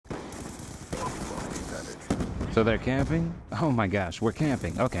So they're camping? Oh my gosh, we're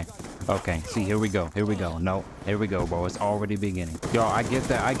camping. Okay. Okay, see, here we go. Here we go. No, here we go, bro. It's already beginning. Y'all, I get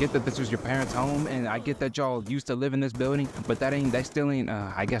that. I get that this was your parents' home, and I get that y'all used to live in this building, but that still ain't,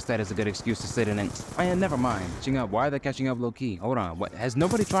 I guess that is a good excuse to sit in it. Man, never mind. Catching up. Why are they catching up low key? Hold on. What? Has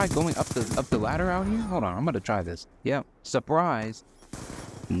nobody tried going up the ladder out here? Hold on. I'm about to try this. Yep. Surprise.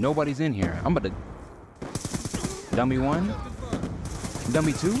 Nobody's in here. I'm about to... Dummy 1.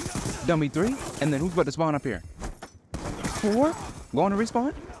 Dummy 2. Dummy 3. And then who's about to spawn up here? 4? Going to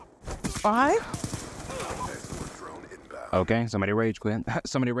respawn? 5? Okay, somebody rage quit.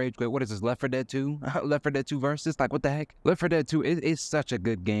 Somebody rage quit. What is this, Left 4 Dead 2? Left 4 Dead 2 Versus? Like, what the heck? Left 4 Dead 2 is such a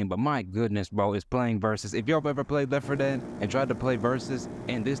good game, but my goodness, bro, is playing Versus. If y'all ever played Left 4 Dead and tried to play Versus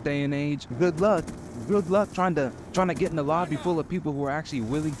in this day and age, good luck. Good luck trying to get in the lobby full of people who are actually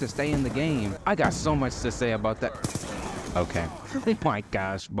willing to stay in the game. I got so much to say about that. Okay. Oh my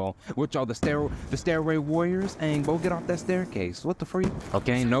gosh, bro. What y'all, the stairway warriors? And bro, get off that staircase. What the freak?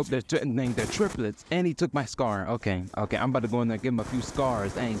 Okay, nope, they're triplets. And he took my scar. Okay, okay, I'm about to go in there and give him a few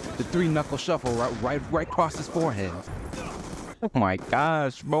scars. Dang, the 3-knuckle shuffle right across his forehead. Oh my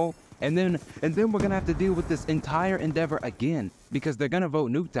gosh, bro. And then we're gonna have to deal with this entire endeavor again, because they're gonna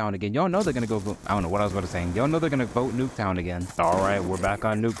vote Nuketown again. Y'all know they're gonna go vote. I don't know what I was about to say. Y'all know they're gonna vote Nuketown again. All right, we're back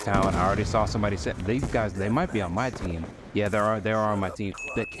on Nuketown. I already saw somebody say these guys. They might be on my team. Yeah, they are on my team.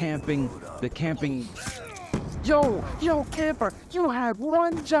 The camping. Yo, camper, you had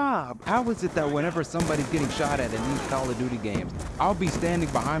one job. How is it that whenever somebody's getting shot at in these Call of Duty games, I'll be standing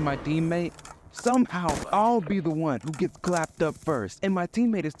behind my teammate? Somehow, I'll be the one who gets clapped up first, and my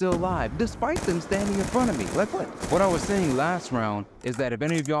teammate is still alive, despite them standing in front of me. Like what? What I was saying last round is that if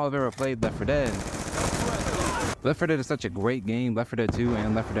any of y'all have ever played Left 4 Dead, Left 4 Dead is such a great game, Left 4 Dead 2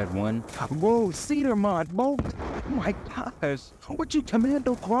 and Left 4 Dead 1. Whoa, Cedar mod, bro. Oh my gosh, what you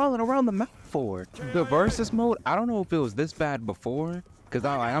commando crawling around the map for? The Versus mode, I don't know if it was this bad before, because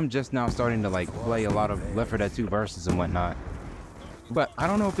I'm just now starting to like play a lot of Left 4 Dead 2 Versus and whatnot. But I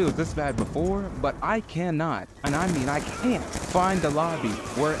don't know if it was this bad before, but I cannot, and I mean I can't, find a lobby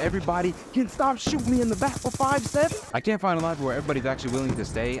where everybody can stop shooting me in the back for 5 seconds. I can't find a lobby where everybody's actually willing to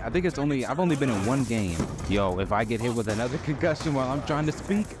stay. I think I've only been in one game. Yo, if I get hit with another concussion while I'm trying to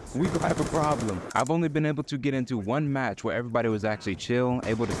speak, we gonna have a problem. I've only been able to get into one match where everybody was actually chill,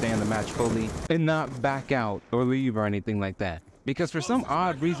 able to stay in the match fully, and not back out or leave or anything like that. Because for some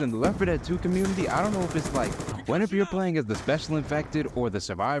odd reason, the Left 4 Dead 2 community, I don't know if it's like, whenever you're playing as the Special Infected or the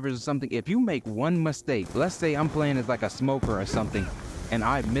Survivors or something, if you make one mistake, let's say I'm playing as like a smoker or something, and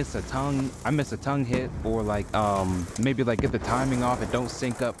I miss a tongue hit, or like, maybe like get the timing off and don't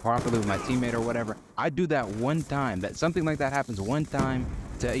sync up properly with my teammate or whatever. I do that one time, something like that happens one time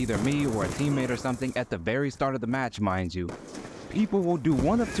to either me or a teammate or something at the very start of the match, mind you. People will do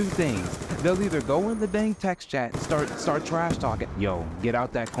one of two things. They'll either go in the dang text chat and start trash talking. Yo, get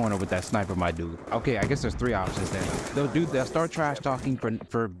out that corner with that sniper, my dude. Okay, I guess there's 3 options then. They'll start trash talking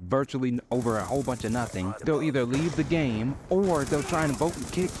for virtually over a whole bunch of nothing. They'll either leave the game or they'll try and vote and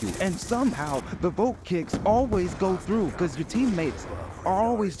kick you. And somehow the vote kicks always go through because your teammates are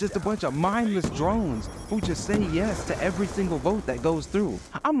always just a bunch of mindless drones who just say yes to every single vote that goes through.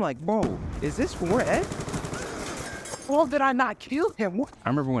 I'm like, bro, is this for Ed? Well, did I not kill him? What? I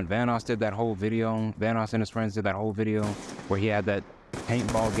remember when Vanoss did that whole video, Vanoss and his friends did that whole video where he had that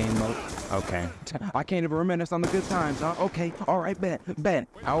paintball game mode. Okay. I can't even reminisce on the good times, huh? Okay, all right, bet.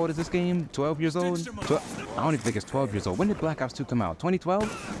 How old is this game? 12 years old? I don't even think it's 12 years old. When did Black Ops 2 come out?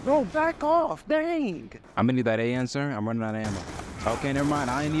 2012? Bro, back off, dang. I'm gonna need that AN, sir. I'm running out of ammo. Okay, never mind.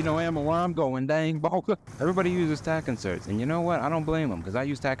 I ain't need no ammo where I'm going, dang, bro. Everybody uses tac inserts, and you know what? I don't blame them, because I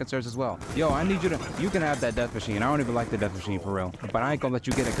use tac inserts as well. Yo, I need you can have that death machine. I don't even like the death machine for real, but I ain't gonna let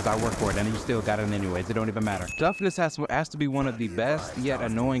you get it because I work for it, and you still got it anyways. It don't even matter. Toughness has to be one of the best yet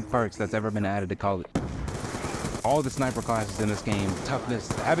annoying perks that's ever been added to Call of Duty. All the sniper classes in this game,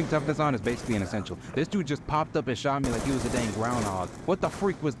 having toughness on is basically an essential. This dude just popped up and shot me like he was a dang groundhog. What the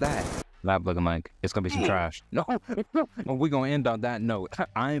freak was that? Lab looking like it's gonna be some trash. No, well, we're gonna end on that note.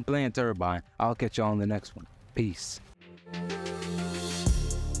 I ain't playing Turbine. I'll catch y'all on the next one. Peace.